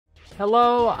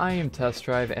Hello, I am Test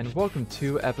Drive, and welcome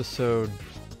to episode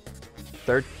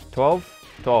 12?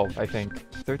 12, I think.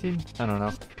 13? I don't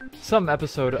know. Some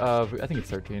episode of, I think it's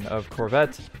 13, of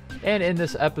Corvette. And in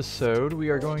this episode,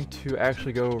 we are going to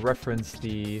actually go reference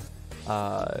the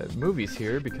movies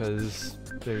here, because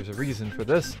there's a reason for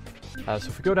this. So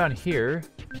if we go down here,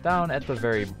 down at the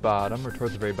very bottom, or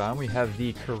towards the very bottom, we have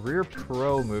the Career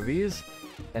Pro movies,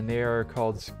 and they are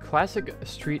called Classic,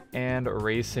 Street, and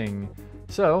Racing.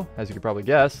 So, as you could probably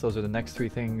guess, those are the next three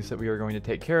things that we are going to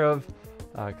take care of,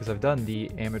 because I've done the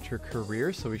amateur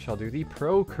career, so we shall do the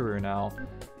pro career now.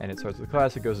 And it starts with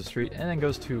classic, goes to street, and then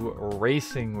goes to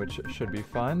racing, which should be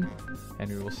fun. And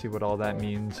we will see what all that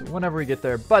means whenever we get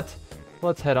there. But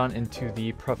let's head on into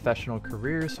the professional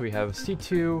career. So we have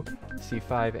C2,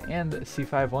 C5, and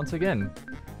C5 once again.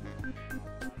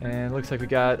 And it looks like we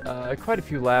got quite a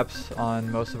few laps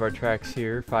on most of our tracks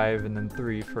here, 5 and then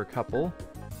 3 for a couple.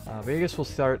 But I guess we'll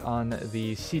start on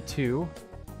the C2,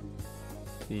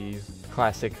 the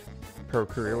classic pro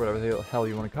career, whatever the hell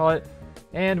you want to call it.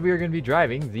 And we are going to be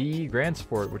driving the Grand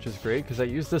Sport, which is great because I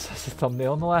used this as a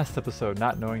thumbnail in the last episode,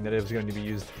 not knowing that it was going to be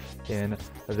used in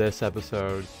this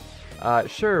episode.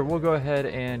 Sure, we'll go ahead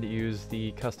and use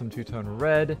the custom two-tone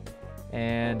red,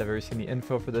 and I've already seen the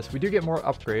info for this. We do get more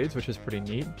upgrades, which is pretty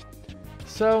neat.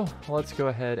 So let's go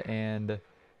ahead and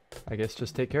I guess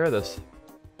just take care of this.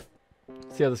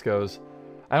 See how this goes.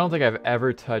 I don't think I've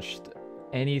ever touched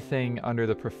anything under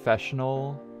the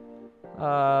professional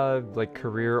like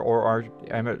career or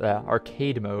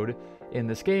arcade mode in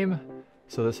this game,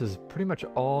 so this is pretty much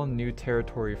all new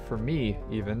territory for me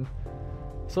even.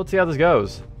 So let's see how this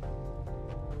goes.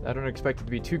 I don't expect it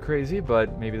to be too crazy,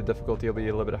 but maybe the difficulty will be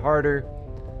a little bit harder,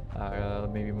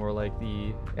 maybe more like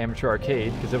the amateur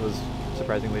arcade, because it was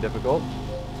surprisingly difficult.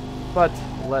 But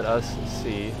let us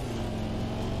see.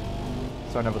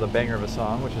 Starting off with a banger of a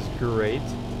song, which is great.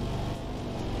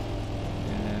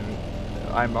 And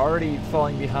I'm already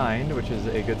falling behind, which is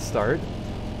a good start.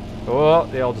 Oh,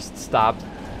 they all just stopped.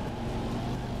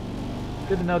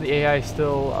 Good to know the AI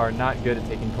still are not good at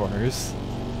taking corners.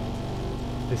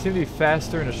 They seem to be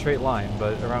faster in a straight line,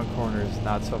 but around corners,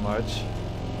 not so much.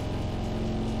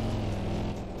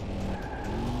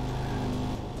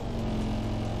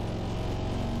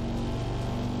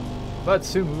 But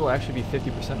soon we will actually be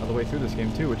 50% of the way through this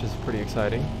game too, which is pretty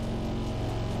exciting.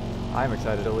 I'm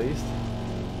excited at least.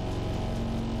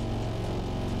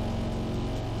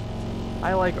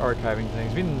 I like archiving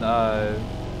things. Being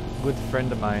with a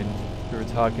friend of mine, we were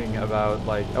talking about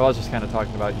I was just kind of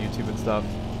talking about YouTube and stuff,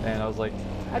 and I was like,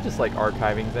 I just like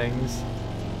archiving things.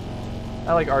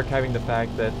 I like archiving the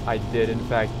fact that I did in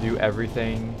fact do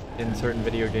everything in certain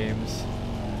video games.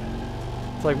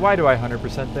 It's like, why do I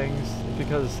 100% things?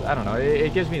 Because, I don't know,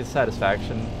 it gives me the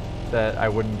satisfaction that I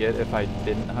wouldn't get if I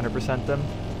didn't 100% them.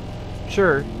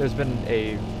 Sure, there's been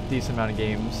a decent amount of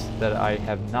games that I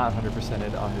have not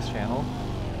 100%ed on this channel.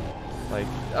 Like,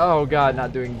 oh god,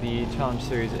 not doing the challenge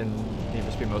series in Need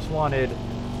for Speed Most Wanted,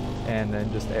 and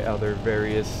then just other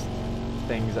various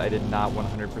things I did not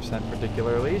 100%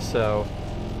 particularly, so...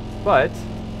 But,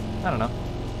 I don't know.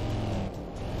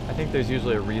 I think there's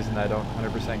usually a reason I don't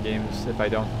 100% games if I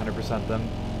don't 100% them.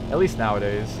 At least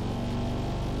nowadays.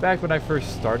 Back when I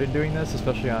first started doing this,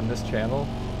 especially on this channel,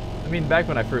 I mean, back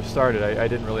when I first started, I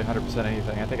didn't really 100%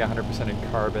 anything. I think I 100%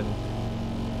 in Carbon,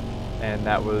 and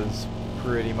that was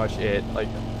pretty much it, like,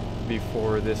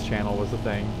 before this channel was a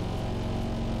thing.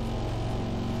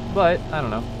 But, I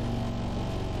don't know.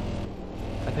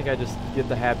 I think I just get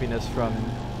the happiness from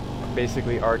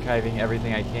basically archiving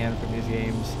everything I can from these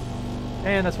games.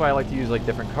 And that's why I like to use like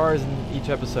different cars in each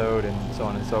episode and so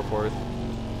on and so forth.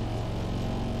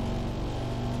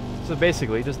 So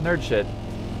basically, just nerd shit.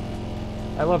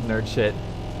 I love nerd shit.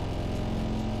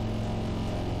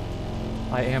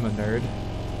 I am a nerd.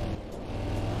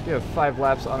 We have 5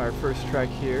 laps on our first track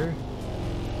here.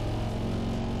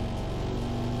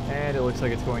 And it looks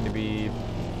like it's going to be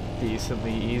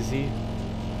decently easy.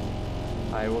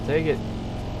 I will take it.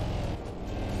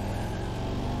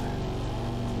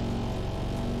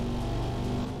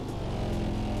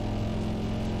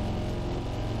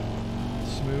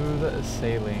 Smooth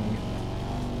sailing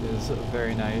is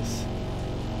very nice.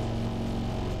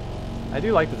 I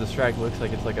do like that this track looks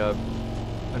like it's like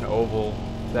an oval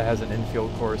that has an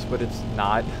infield course, but it's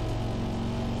not.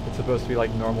 It's supposed to be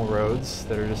like normal roads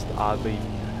that are just oddly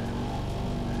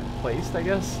placed, I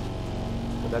guess.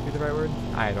 Would that be the right word?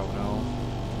 I don't know.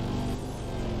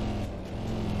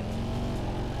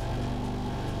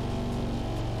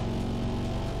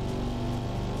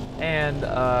 And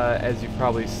as you've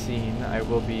probably seen, I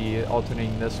will be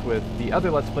alternating this with the other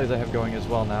Let's Plays I have going as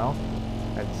well now.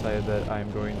 I decided that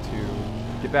I'm going to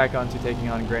get back onto taking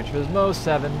on Gran Turismo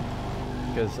 7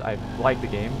 because I like the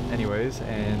game anyways,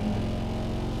 and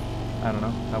I don't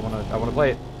know, I wanna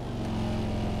play it.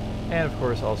 And of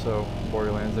course also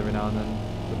Borderlands every now and then.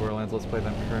 The Borderlands Let's Play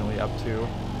that I'm currently up to.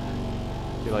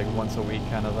 Be like once a week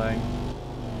kind of thing.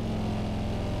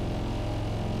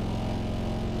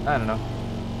 I don't know.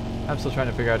 I'm still trying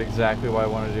to figure out exactly what I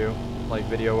want to do, like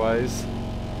video-wise,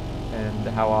 and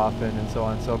how often, and so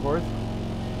on and so forth.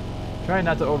 Trying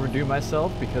not to overdo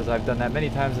myself, because I've done that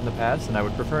many times in the past, and I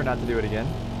would prefer not to do it again.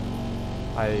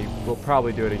 I will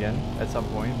probably do it again at some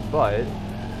point, but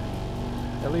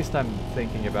at least I'm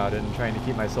thinking about it and trying to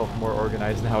keep myself more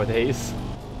organized nowadays.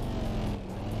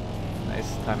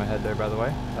 Nice time ahead there, by the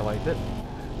way. I liked it.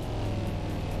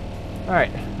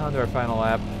 Alright, on to our final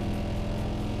lap.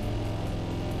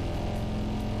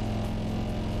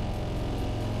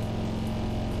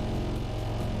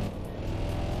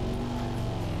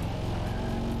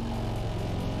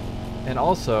 And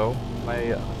also,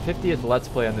 my 50th Let's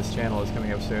Play on this channel is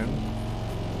coming up soon.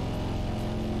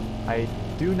 I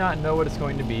do not know what it's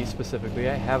going to be specifically.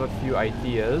 I have a few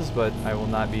ideas, but I will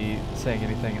not be saying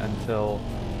anything until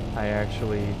I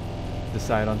actually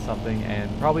decide on something and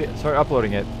probably start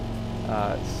uploading it.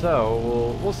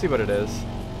 So we'll see what it is.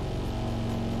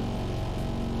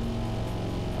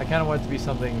 I kind of want it to be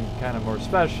something kind of more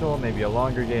special, maybe a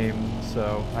longer game,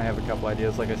 so I have a couple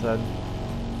ideas, like I said.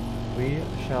 We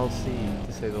shall see,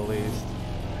 to say the least.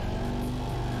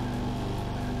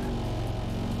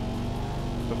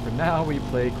 But for now, we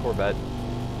play Corvette,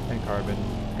 and Carbon,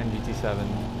 and GT7,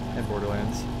 and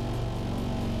Borderlands.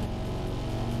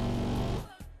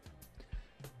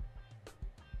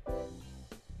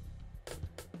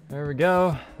 There we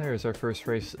go. There's our first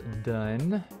race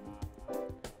done.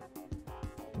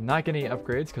 Not getting any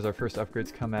upgrades, because our first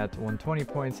upgrades come at 120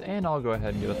 points, and I'll go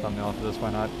ahead and get a thumbnail off of this,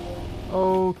 why not?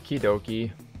 Okie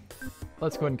dokie.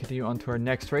 Let's go ahead and continue on to our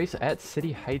next race at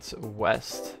City Heights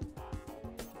West.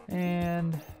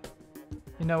 And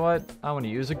you know what? I want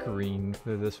to use a green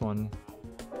for this one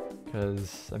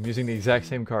because I'm using the exact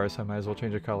same car, so I might as well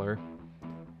change the color.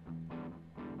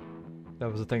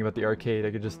 That was the thing about the arcade.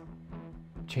 I could just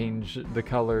change the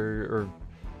color or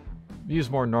use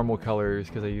more normal colors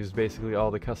because I used basically all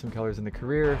the custom colors in the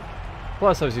career.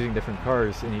 Plus I was using different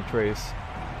cars in each race.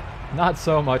 Not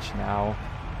so much now.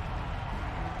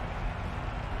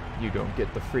 You don't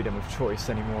get the freedom of choice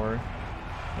anymore.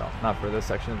 Well, not for this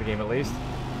section of the game at least.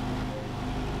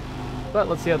 But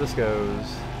let's see how this goes.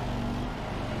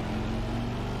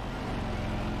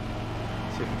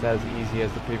 See if it's as easy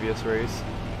as the previous race.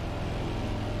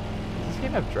 Does this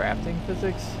game have drafting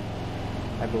physics?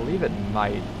 I believe it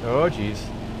might. Oh jeez.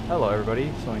 Hello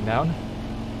everybody, slowing down.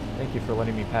 Thank you for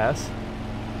letting me pass.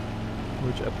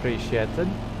 Much appreciated.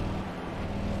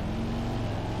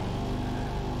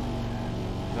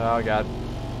 Oh god.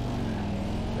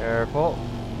 Careful.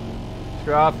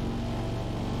 Screw off.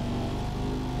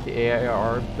 The AI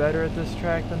are better at this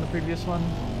track than the previous one.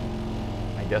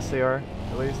 I guess they are,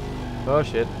 at least. Oh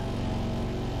shit.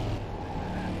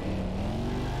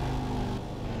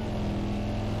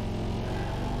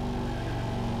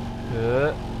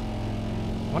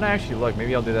 When I actually look,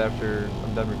 maybe I'll do that after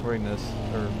I'm done recording this,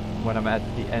 or when I'm at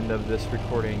the end of this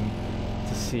recording,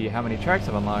 to see how many tracks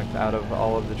I've unlocked out of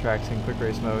all of the tracks in quick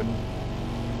race mode.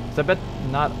 Because I bet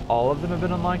not all of them have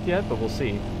been unlocked yet, but we'll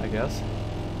see, I guess.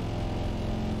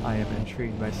 I am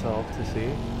intrigued myself to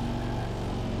see.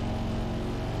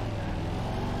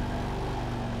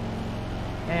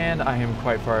 And I am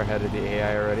quite far ahead of the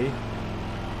AI already.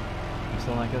 I'm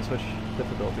still not going to switch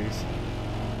difficulties.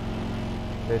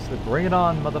 Basically, bring it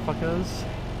on, motherfuckers!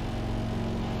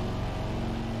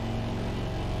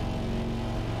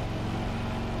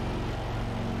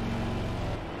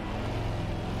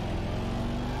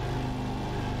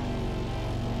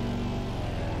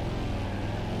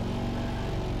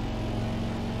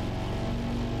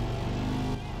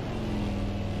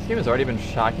 This game has already been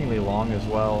shockingly long as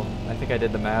well. I think I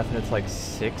did the math and it's like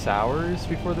 6 hours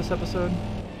before this episode.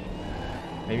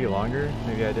 Maybe longer.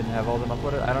 Maybe I didn't have all of them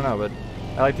uploaded. I don't know, but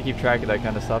I like to keep track of that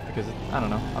kind of stuff because, I don't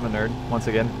know, I'm a nerd, once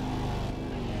again.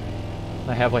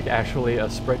 I have like actually a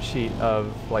spreadsheet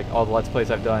of like all the Let's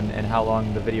Plays I've done and how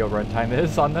long the video runtime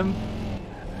is on them.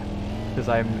 Because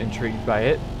I'm intrigued by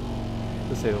it,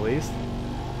 to say the least.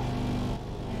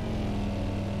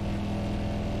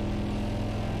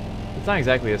 It's not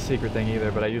exactly a secret thing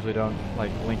either, but I usually don't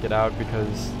like link it out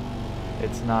because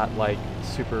it's not like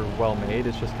super well made.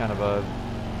 It's just kind of a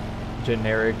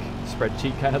generic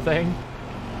spreadsheet kind of thing.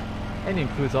 And it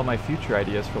includes all my future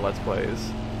ideas for Let's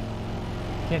Plays.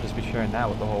 Can't just be sharing that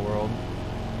with the whole world.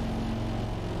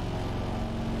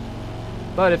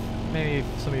 But if maybe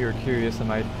some of you are curious, I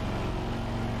might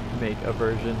make a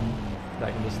version that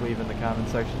I can just leave in the comment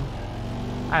section.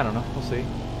 I don't know, we'll see.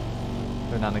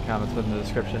 They're not in the comments, but in the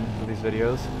description of these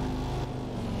videos.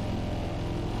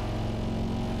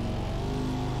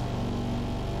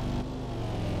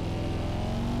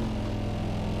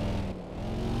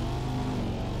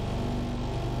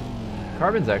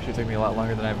 Carbon's actually took me a lot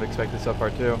longer than I've expected so far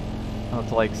too. I'm up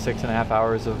to like 6.5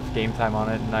 hours of game time on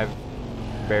it, and I've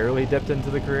barely dipped into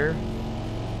the career.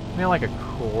 I mean, like a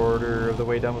quarter of the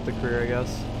way done with the career, I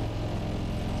guess.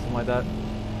 Something like that.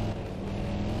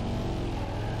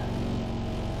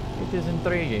 It is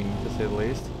intriguing, to say the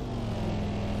least.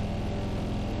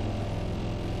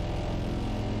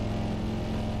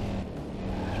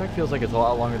 The track feels like it's a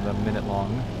lot longer than a minute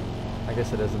long. I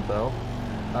guess it isn't though.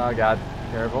 Oh god,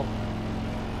 careful.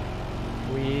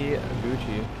 We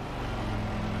Gucci.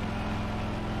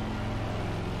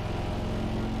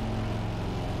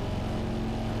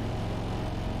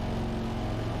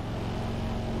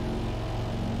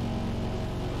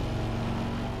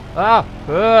 Ah!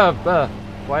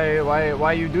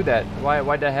 Why you do that?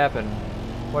 Why'd that happen?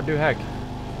 What the heck?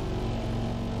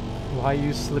 Why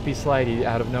you slippy slidey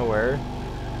out of nowhere?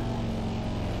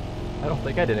 I don't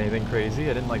think I did anything crazy.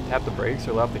 I didn't like tap the brakes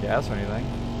or let off the gas or anything.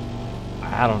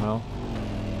 I don't know.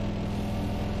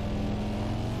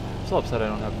 I'm so upset I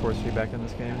don't have force feedback in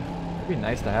this game. It'd be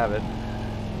nice to have it.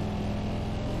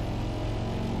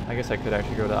 I guess I could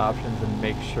actually go to options and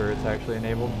make sure it's actually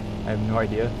enabled. I have no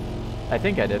idea. I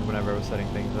think I did whenever I was setting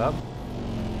things up.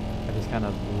 I just kind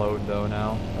of load though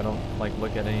now. I don't like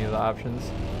look at any of the options.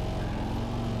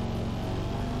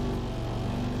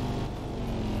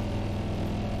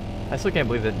 I still can't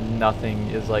believe that nothing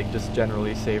is like just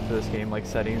generally saved for this game, like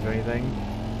settings or anything.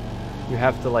 You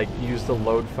have to like use the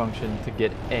load function to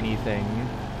get anything.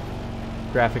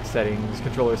 Graphics settings,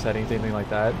 controller settings, anything like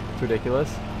that. It's ridiculous.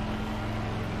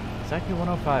 Exactly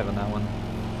 105 on that one.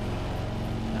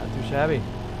 Not too shabby.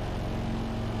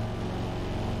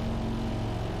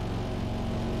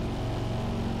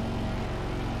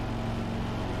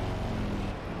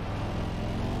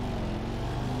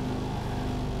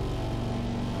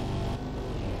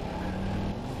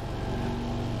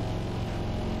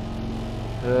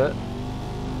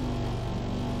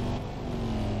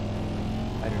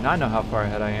 I do not know how far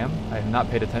ahead I am. I have not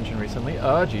paid attention recently.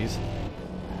 Oh, jeez.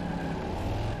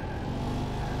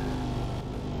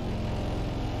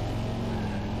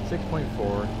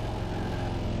 .4.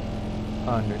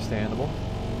 Understandable.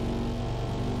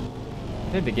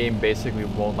 I think the game basically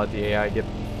won't let the AI get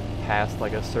past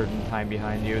like a certain time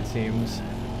behind you, it seems.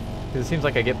 Because it seems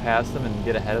like I get past them and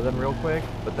get ahead of them real quick,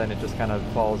 but then it just kind of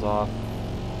falls off.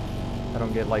 I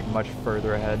don't get like much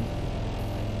further ahead.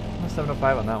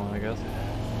 705 on that one, I guess.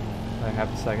 Like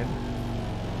half a second.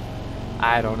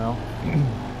 I don't know.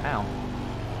 Ow.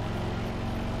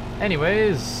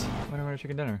 Anyways, when do I order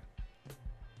chicken dinner?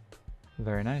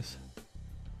 Very nice.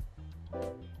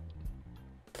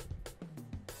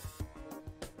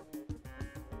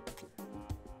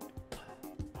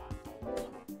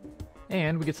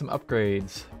 And we get some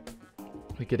upgrades.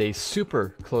 We get a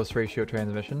super close ratio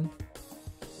transmission,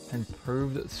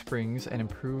 improved springs, and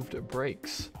improved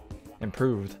brakes.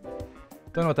 Improved.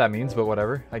 Don't know what that means, but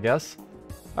whatever, I guess.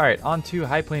 Alright, on to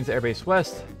High Plains Airbase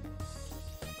West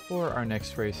for our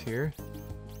next race here.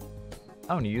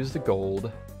 I want to use the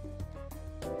gold.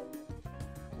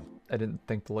 I didn't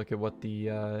think to look at what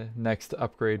the next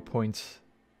upgrade points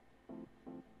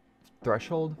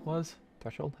threshold was.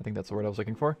 Threshold? I think that's the word I was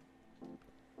looking for.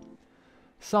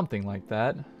 Something like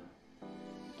that.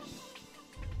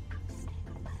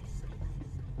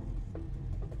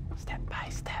 Step by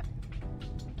step.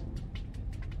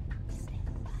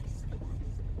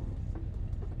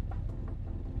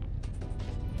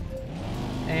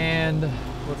 And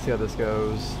let's see how this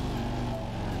goes.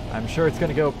 I'm sure it's going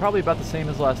to go probably about the same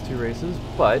as the last two races,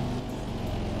 but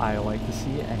I like to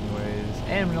see it anyways.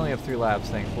 And we only have 3 laps,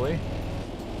 thankfully,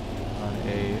 on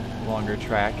a longer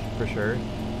track for sure.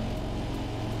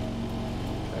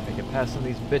 Try to make it past some of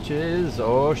these bitches.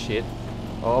 Oh shit.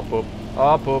 Oh poop.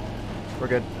 Oh poop. We're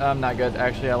good. I'm not good.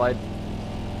 Actually, I lied.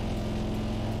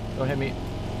 Don't hit me.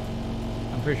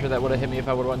 I'm pretty sure that would have hit me if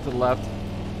I would have went to the left.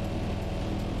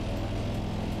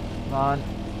 Come on.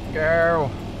 Go.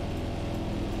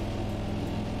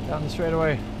 Down the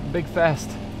straightaway. Big fast.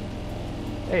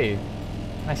 Hey.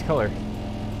 Nice color.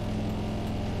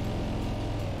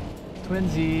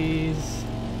 Twinsies.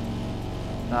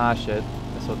 Ah shit.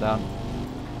 I slowed down.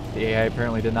 The AI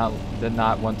apparently did not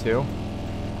want to.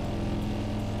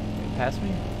 Can you pass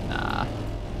me? Nah.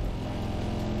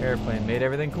 Airplane made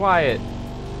everything quiet.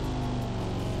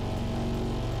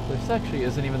 This actually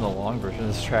isn't even the long version of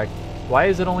this track. Why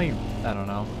is it only, I don't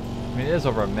know. I mean, it is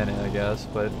over a minute, I guess,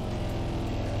 but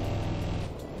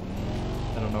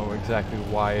I don't know exactly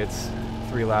why it's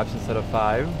 3 laps instead of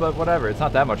 5, but whatever. It's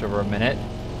not that much over a minute.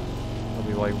 It'll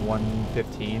be like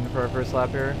 1:15 for our first lap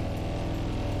here.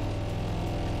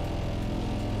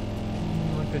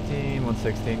 1:15,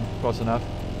 1:16, close enough.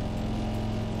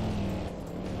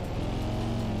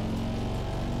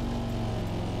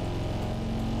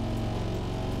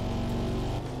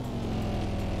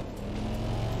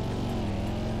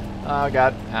 Oh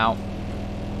god, ow.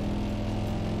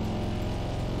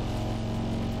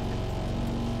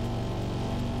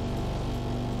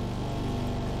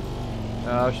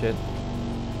 Oh shit.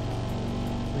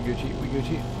 We Gucci, we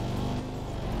Gucci.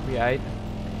 We aight.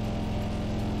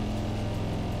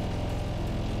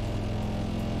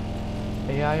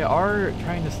 AI are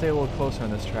trying to stay a little closer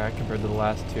on this track compared to the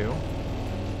last two.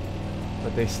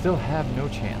 But they still have no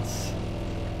chance.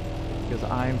 Because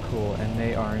I'm cool and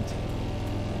they aren't.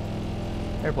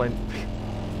 Airplane.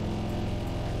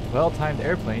 Well-timed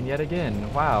airplane yet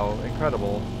again. Wow,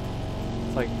 incredible.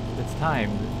 It's like, it's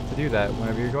timed to do that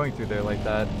whenever you're going through there like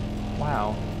that.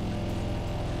 Wow.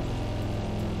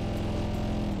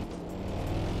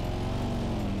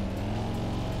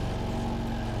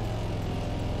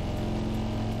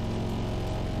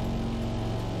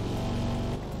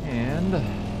 And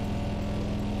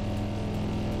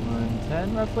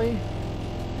 110 roughly?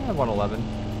 Yeah, 111.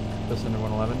 Just under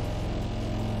 111.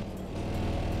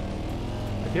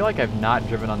 I feel like I've not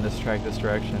driven on this track this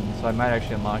direction, so I might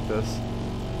actually unlock this.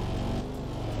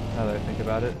 Now that I think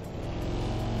about it.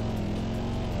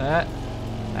 Ah.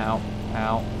 Ow.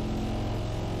 Ow.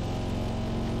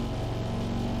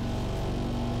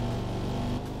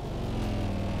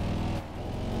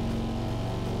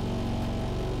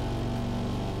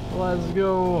 Let's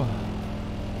go.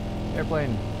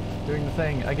 Airplane. Doing the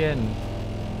thing again.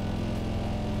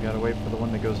 We gotta wait for the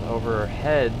one that goes over our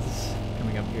heads.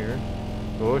 Coming up here.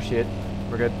 Oh shit.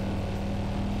 We're good.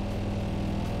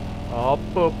 Oh,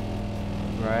 boop.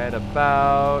 Right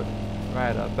about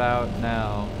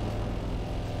now.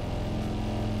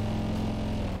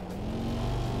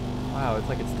 Wow, it's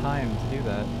like it's timed to do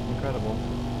that. Incredible.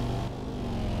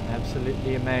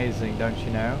 Absolutely amazing, don't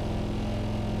you know?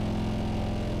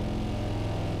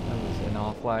 That was an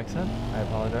awful accent. I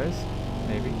apologize.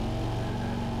 Maybe.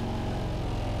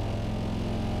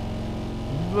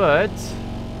 But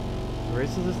what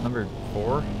race is this? Number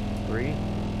 4? 3? I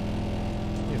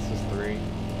think it's just 3.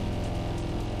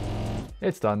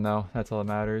 It's done though, that's all that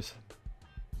matters.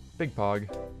 Big pog.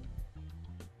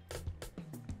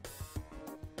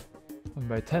 Won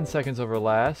by 10 seconds over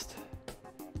last.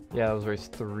 Yeah, that was race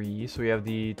 3. So we have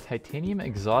the titanium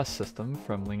exhaust system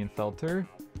from Lingenfelter.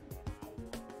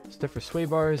 Stiffer sway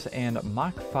bars and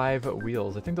Mach 5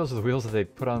 wheels. I think those are the wheels that they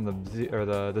put on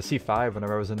the C5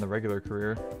 whenever I was in the regular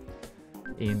career.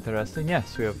 Interesting.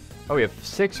 Yes, we have. Oh, we have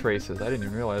 6 races. I didn't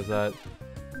even realize that.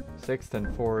 6,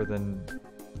 then 4, then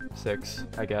 6,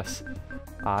 I guess.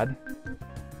 Odd.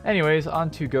 Anyways, on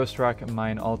to Ghost Rock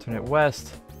Mine Alternate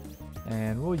West.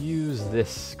 And we'll use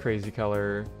this crazy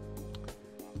color.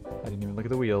 I didn't even look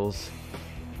at the wheels.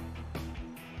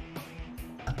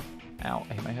 Ow,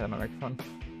 I hit my head on my microphone.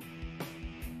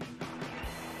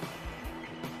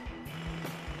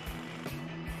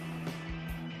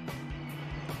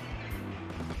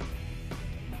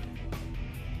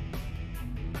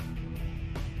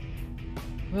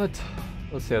 But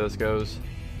let's see how this goes.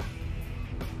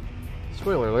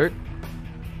 Spoiler alert,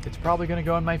 it's probably gonna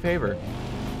go in my favor.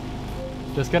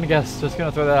 Just gonna guess, just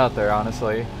gonna throw that out there,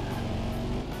 honestly.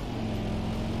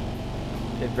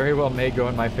 It very well may go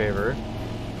in my favor.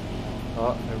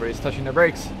 Oh, everybody's touching their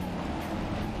brakes.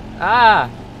 Ah!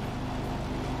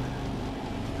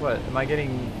 What, am I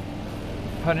getting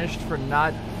punished for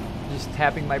not just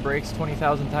tapping my brakes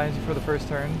 20,000 times before the first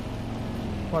turn?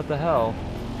 What the hell?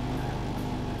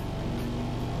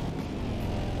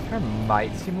 Turn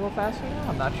might seem a little faster now,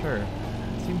 I'm not sure.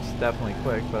 It seems definitely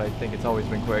quick, but I think it's always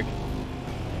been quick.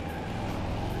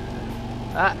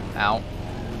 Ah, ow.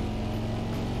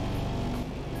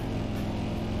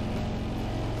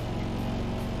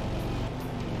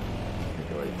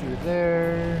 Go right through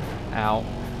there. Ow.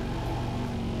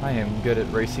 I am good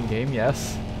at racing game,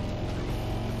 yes.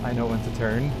 I know when to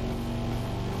turn.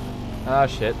 Ah,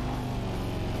 shit.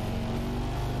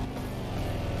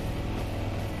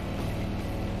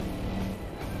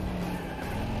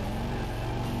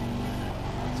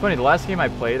 It's funny, the last game I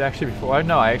played actually before,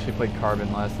 no, I actually played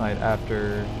Carbon last night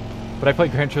after, but I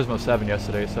played Gran Turismo 7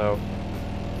 yesterday, so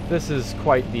this is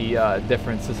quite the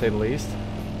difference to say the least.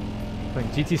 Playing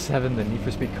GT7, then Need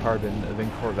for Speed Carbon, then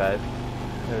Corvette.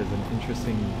 That is an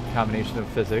interesting combination of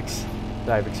physics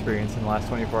that I've experienced in the last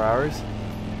 24 hours.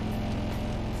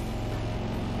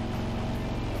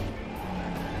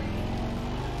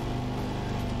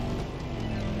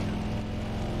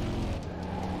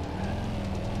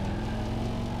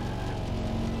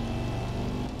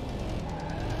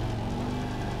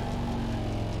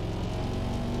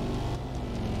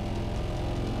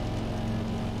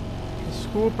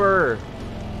 Scooper!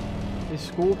 He's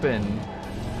scooping.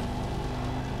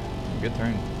 Good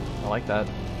turn. I like that.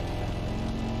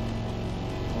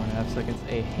 4.5 seconds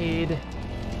ahead.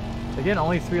 Again,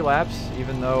 only 3 laps,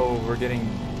 even though we're getting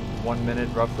 1 minute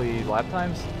roughly lap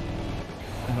times.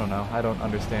 I don't know. I don't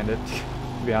understand it,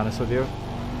 to be honest with you.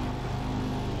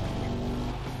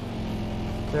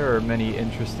 There are many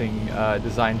interesting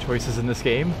design choices in this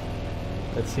game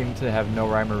that seem to have no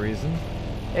rhyme or reason.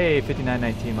 Hey,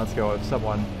 59.19, let's go, sub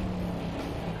 1.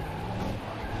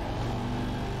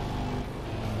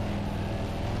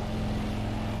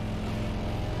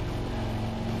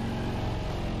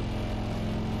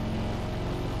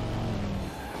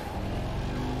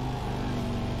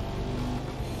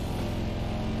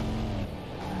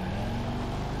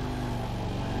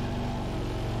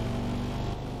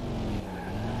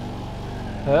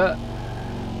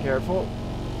 Careful.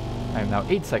 I am now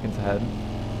 8 seconds ahead.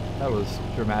 That was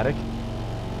dramatic.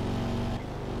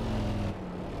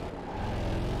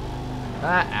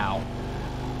 Ah, ow.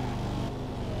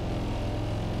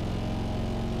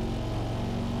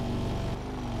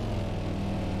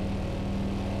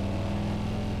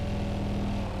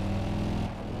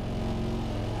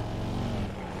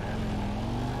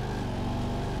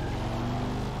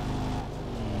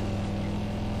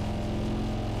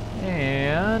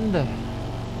 And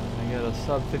I get a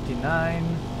sub 59.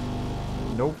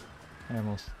 Nope.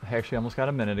 I actually almost got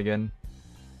a minute again.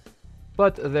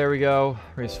 But there we go.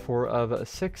 Race 4 of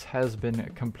 6 has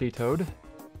been completed.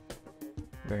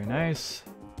 Very nice.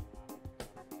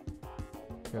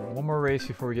 Got one more race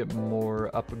before we get more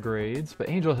upgrades. But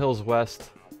Angel Hills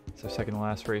West is our second to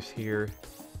last race here.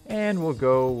 And we'll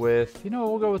go with,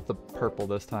 we'll go with the purple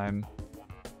this time.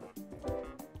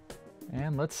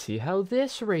 And let's see how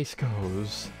this race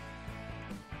goes.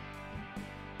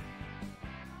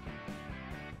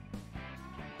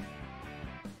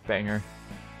 Banger.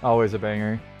 Always a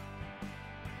banger.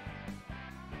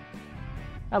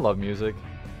 I love music.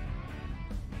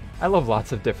 I love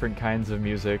lots of different kinds of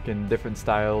music and different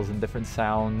styles and different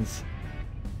sounds.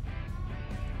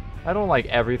 I don't like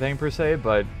everything per se,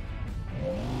 but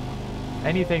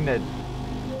anything that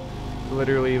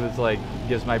literally was like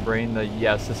gives my brain the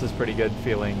yes, this is pretty good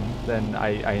feeling, then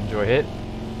I enjoy it.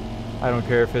 I don't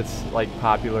care if it's like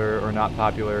popular or not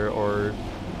popular or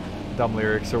dumb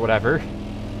lyrics or whatever.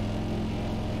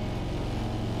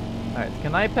 Alright,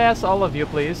 can I pass all of you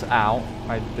please? Ow,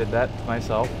 I did that to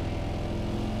myself.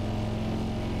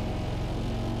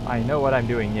 I know what I'm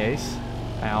doing, yes.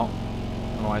 Ow.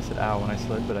 I don't know why I said ow when I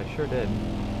slid, but I sure did.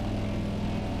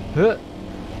 Huh.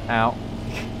 Ow.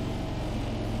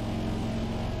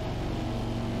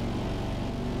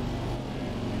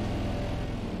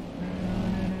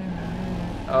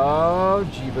 Oh,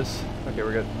 jeebus. Okay,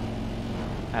 we're good.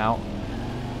 Ow.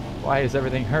 Why is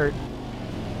everything hurt?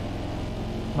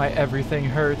 My everything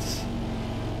hurts.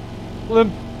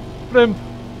 Blimp! Blimp!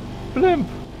 Blimp!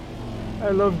 I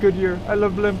love Goodyear. I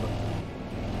love Blimp.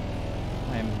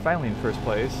 I am finally in first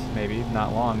place. Maybe.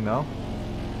 Not long, though.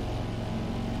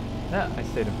 Yeah, I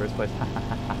stayed in first place.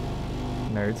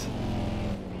 Nerds.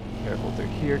 Careful through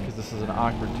here, because this is an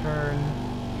awkward turn.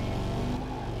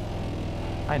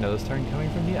 I know this turn coming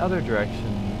from the other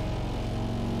direction.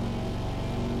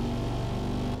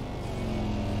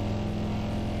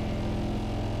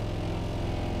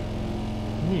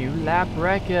 New lap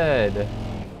record!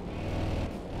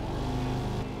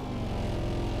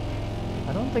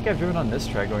 I don't think I've driven on this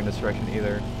track going this direction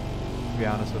either, to be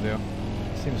honest with you.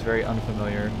 It seems very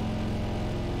unfamiliar.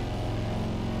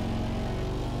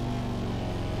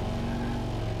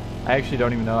 I actually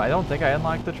don't even know. I don't think I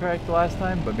unlocked the track the last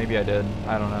time, but maybe I did.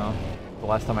 I don't know. The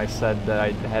last time I said that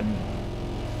I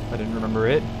didn't remember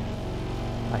it.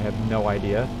 I have no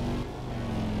idea.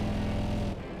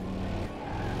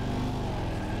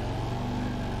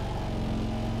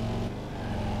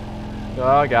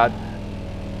 Oh god.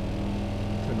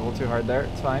 Turned a little too hard there.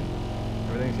 It's fine.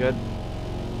 Everything's good.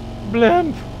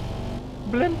 Blimp!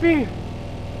 Blimpy!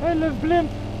 I love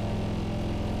Blimp!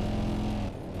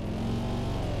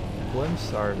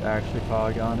 Blimps are actually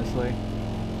fog, honestly.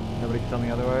 Nobody can tell me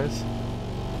otherwise.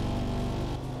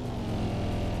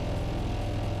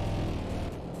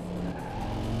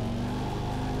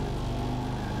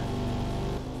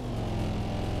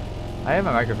 I have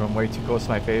my microphone way too close to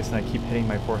my face and I keep hitting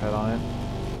my forehead on it.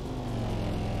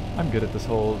 I'm good at this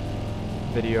whole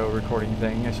video recording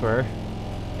thing, I swear.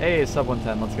 Hey, sub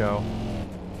 110, let's go.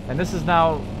 And this is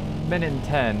now minute and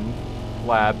 10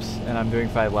 laps, and I'm doing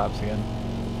 5 laps again.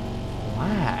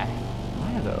 Why?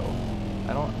 Why though?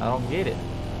 I don't get it.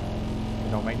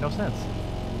 It don't make no sense.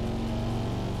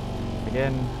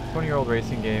 Again, 20-year-old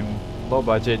racing game, low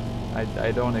budget.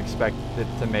 I don't expect it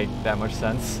to make that much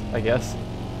sense, I guess.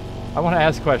 I want to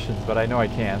ask questions, but I know I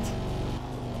can't.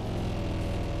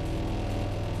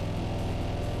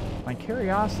 My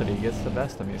curiosity gets the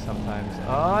best of me sometimes.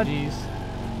 Oh, jeez.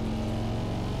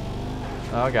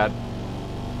 Oh, God.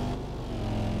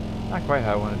 Not quite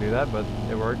how I want to do that, but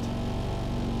it worked.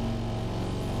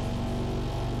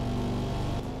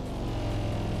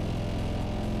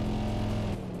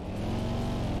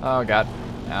 Oh, God.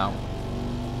 Ow.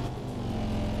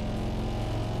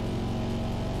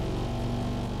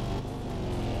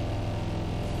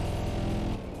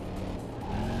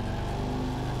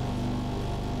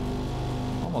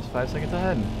 Almost 5 seconds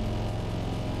ahead.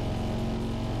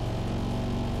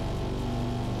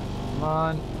 Come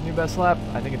on, new best lap.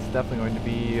 I think it's definitely going to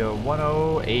be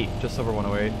 108, just over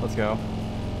 108. Let's go.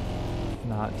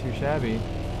 Not too shabby.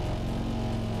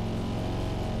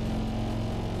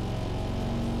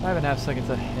 5.5 seconds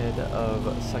ahead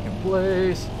of second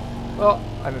place. Well,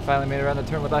 I finally made it around the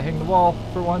turn without hitting the wall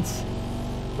for once.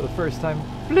 For the first time.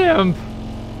 Blimp!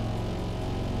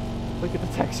 Look at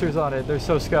the textures on it. They're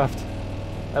so scuffed.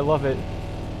 I love it.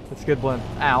 It's good blimp.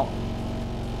 Ow.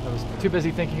 I was too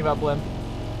busy thinking about blimp.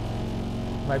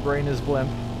 My brain is blimp.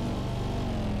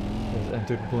 Has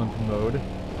entered blimp mode.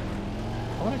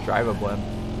 I want to drive a blimp.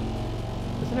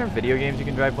 Isn't there video games you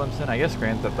can drive blimps in? I guess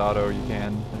Grand Theft Auto you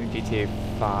can. I think GTA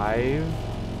 5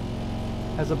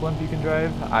 has a blimp you can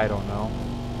drive. I don't know.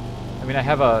 I mean, I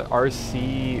have a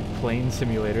RC plane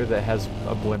simulator that has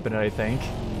a blimp in it, I think.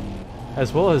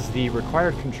 As well as the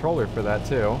required controller for that,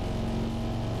 too.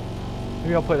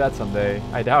 Maybe I'll play that someday.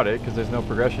 I doubt it, because there's no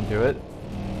progression to it.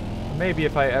 But maybe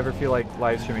if I ever feel like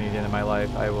live streaming again in my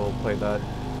life, I will play that.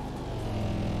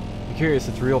 Be curious,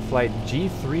 it's Real Flight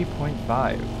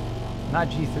G3.5. Not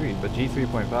G3, but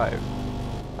G3.5.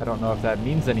 I don't know if that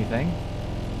means anything,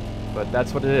 but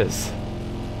that's what it is.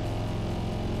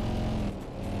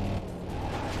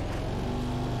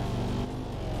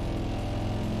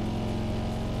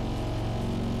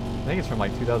 I think it's from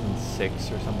like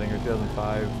 2006 or something, or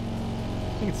 2005.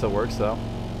 I think it still works though.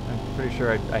 I'm pretty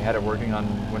sure I had it working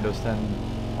on Windows 10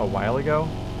 a while ago.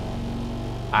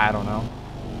 I don't know.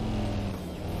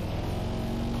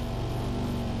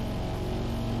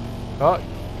 Oh,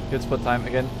 good split time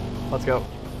again. Let's go.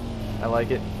 I like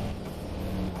it.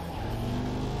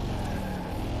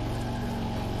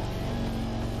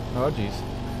 Oh, jeez.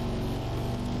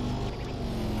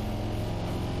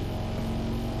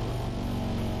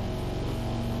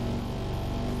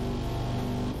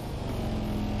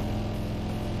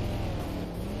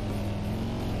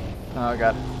 Oh,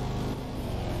 God.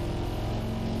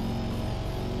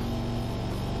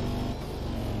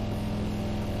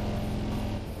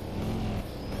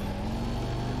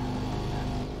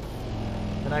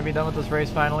 Can I be done with this race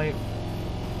finally?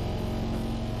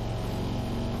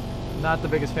 Not the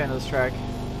biggest fan of this track.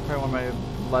 Probably one of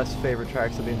my less favorite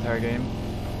tracks of the entire game.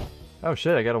 Oh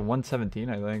shit, I got a 117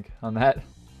 I think on that.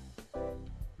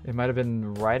 It might have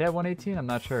been right at 118, I'm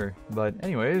not sure. But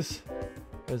anyways,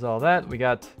 there's all that. We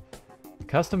got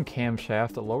custom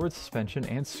camshaft, lowered suspension,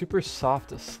 and super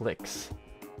soft slicks.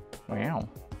 Wow.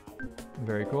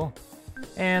 Very cool.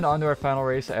 And on to our final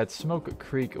race at Smoke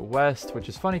Creek West, which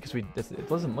is funny because it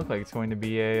doesn't look like it's going to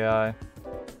be a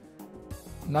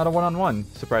not a one-on-one,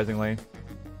 surprisingly.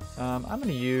 I'm gonna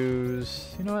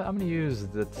use, you know what? I'm gonna use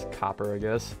the copper, I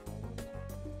guess.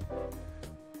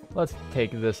 Let's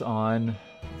take this on.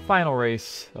 Final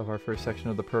race of our first section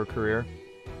of the pro career.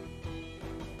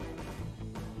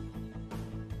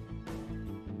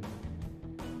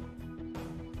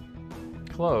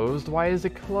 Closed? Why is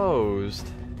it closed?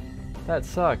 That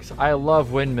sucks. I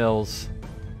love windmills.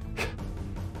 Yeah,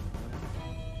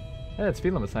 that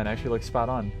speed limit sign actually looks spot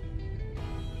on.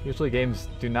 Usually games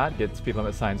do not get speed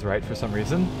limit signs right for some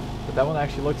reason, but that one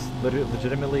actually looks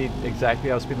legitimately exactly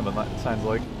how speed limit signs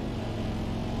look.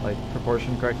 Like,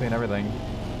 proportioned correctly and everything.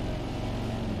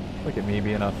 Look at me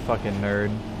being a fucking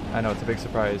nerd. I know, it's a big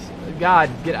surprise.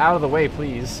 God, get out of the way,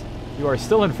 please. You are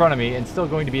still in front of me and still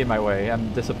going to be in my way.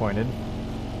 I'm disappointed.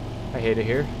 I hate it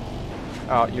here.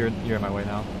 Oh, you're in my way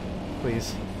now.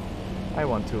 Please. I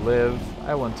want to live.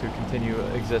 I want to continue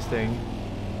existing.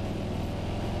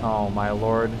 Oh my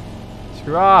lord.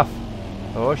 Screw off!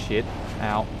 Oh shit.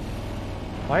 Ow.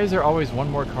 Why is there always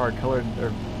one more car colored,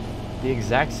 or the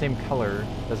exact same color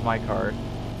as my car?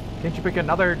 Can't you pick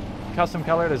another custom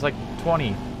color? There's like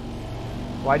 20.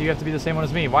 Why do you have to be the same one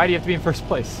as me? Why do you have to be in first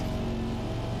place?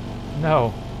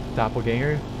 No,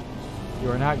 doppelganger.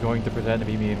 You are not going to pretend to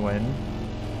be me and win.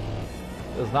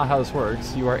 That's not how this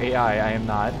works. You are AI, I am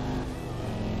not.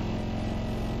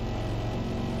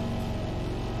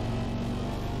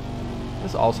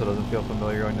 This also doesn't feel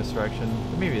familiar going this direction.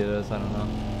 But maybe it is, I don't know.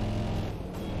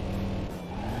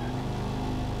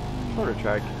 Shorter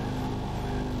track.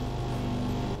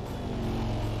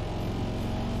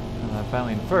 And then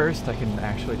finally in first, I can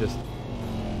actually just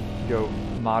go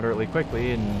moderately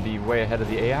quickly and be way ahead of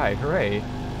the AI. Hooray!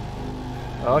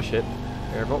 Oh shit.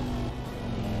 Careful.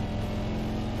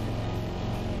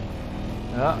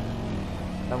 Ah,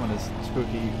 that one is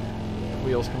spooky.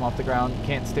 Wheels come off the ground.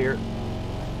 Can't steer.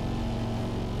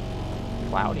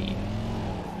 Cloudy.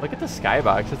 Look at the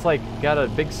skybox. It's like got a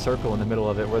big circle in the middle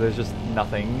of it where there's just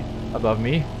nothing above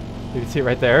me. You can see it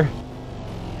right there.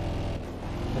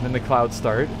 And then the clouds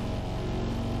start.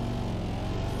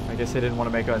 I guess they didn't want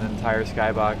to make an entire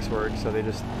skybox work, so they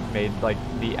just made like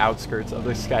the outskirts of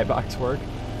the skybox work.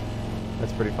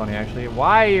 That's pretty funny actually.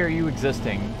 Why are you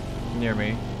existing near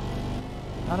me?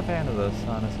 Not a fan of this,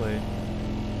 honestly.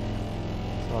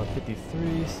 So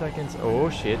 53 seconds.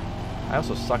 Oh shit. I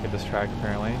also suck at this track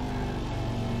apparently.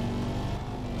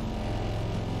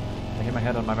 I hit my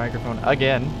head on my microphone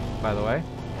again, by the way.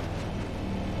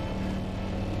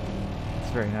 It's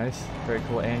very nice. Very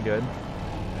cool and good.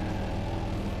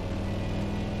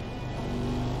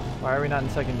 Why are we not in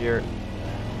second gear?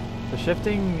 The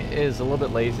shifting is a little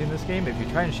bit lazy in this game. If you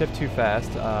try and shift too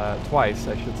fast, twice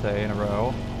I should say in a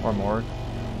row or more,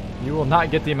 you will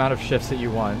not get the amount of shifts that you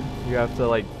want. You have to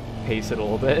like pace it a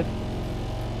little bit.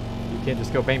 You can't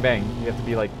just go bang bang. You have to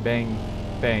be like bang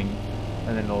bang,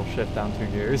 and then it'll shift down 2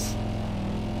 gears.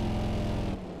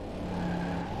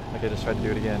 Like I just tried to do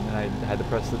it again, and I had to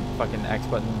press the fucking X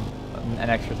button an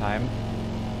extra time.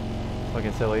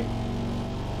 Fucking silly.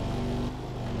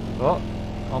 Well,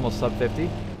 almost sub 50.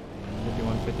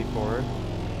 51, 54.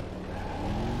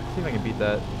 See if I can beat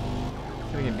that.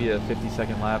 See if I can beat a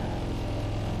 50-second lap.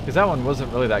 Because that one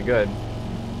wasn't really that good,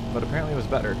 but apparently it was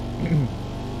better.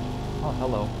 Oh,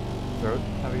 hello, Throat.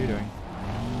 How are you doing?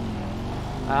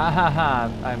 Ah ha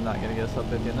ha! I'm not gonna get a sub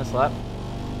 50 in this lap.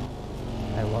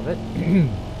 I love it.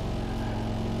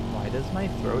 Why does my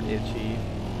throat itchy?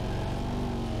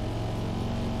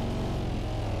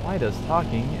 Why does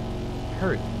talking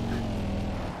hurt?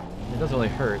 It doesn't really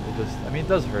hurt. It just, I mean, it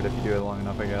does hurt if you do it long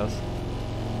enough, I guess.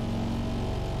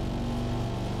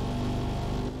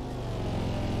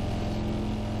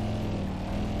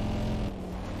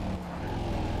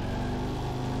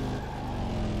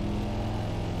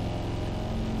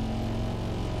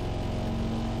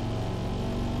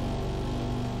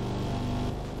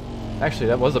 Actually,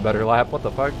 that was a better lap. What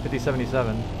the fuck?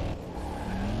 50.77.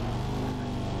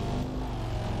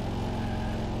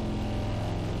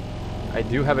 I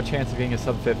do have a chance of being a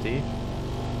sub 50.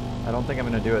 I don't think I'm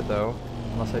going to do it though,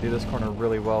 unless I do this corner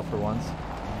really well for once.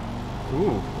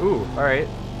 Ooh, alright.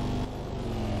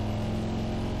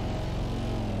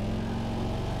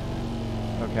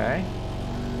 Okay.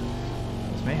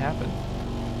 This may happen.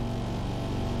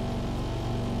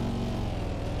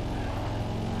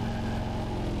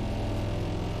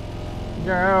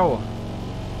 Go!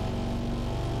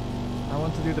 I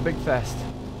want to do the big fest.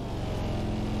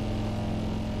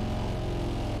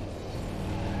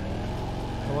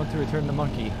 I want to return the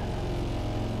monkey.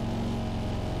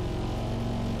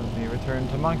 Let me return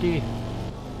to monkey.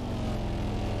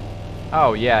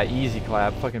 Oh yeah, easy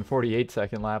clap. Fucking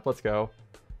 48-second lap. Let's go.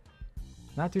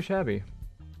 Not too shabby.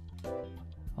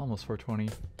 Almost 420.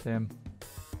 Damn.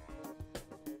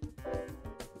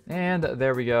 And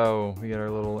there we go. We get our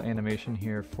little animation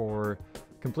here for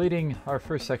completing our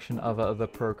first section of the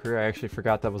pro career. I actually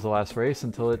forgot that was the last race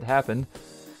until it happened.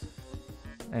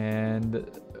 And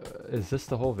is this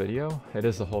the whole video? It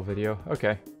is the whole video.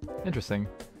 Okay, interesting.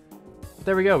 But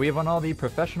there we go. We have won all the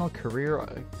professional career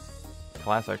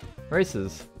classic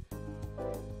races.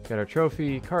 Got our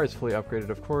trophy. Car is fully upgraded,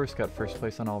 of course. Got first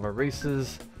place on all of our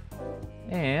races.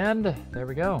 And there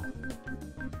we go.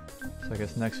 So I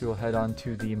guess next we will head on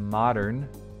to the modern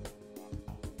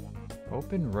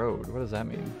open road. What does that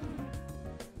mean?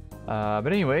 But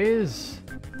anyways,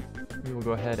 we will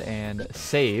go ahead and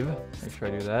save. Make sure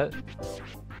I do that.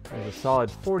 There's a solid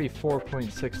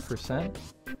 44.6%.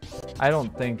 I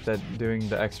don't think that doing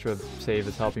the extra save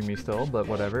is helping me still, but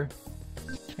whatever.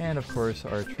 And of course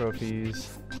our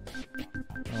trophies,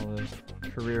 all the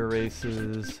career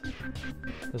races.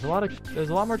 There's a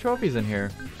lot more trophies in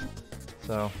here.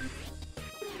 So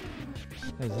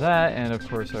there's that, and of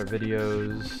course our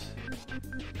videos.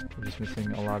 We're just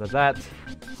missing a lot of that.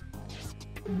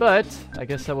 But I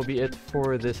guess that will be it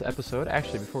for this episode.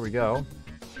 Actually, before we go,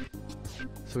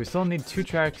 so we still need 2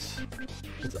 tracks.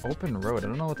 It's open road. I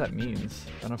don't know what that means.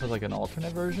 I don't know if it's like an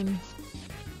alternate version.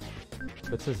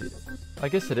 But it says, I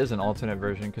guess it is an alternate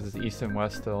version because it's east and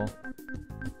west still.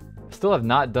 Still have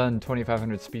not done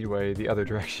 2500 Speedway the other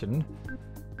direction.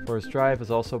 Forest Drive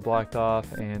is also blocked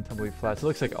off, and Tumbleweed Flats. It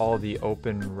looks like all the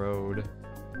open road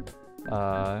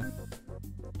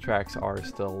tracks are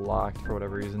still locked for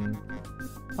whatever reason.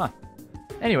 Huh.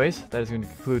 Anyways, that is going to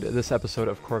conclude this episode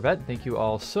of Corvette. Thank you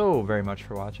all so very much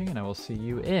for watching, and I will see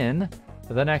you in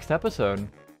the next episode.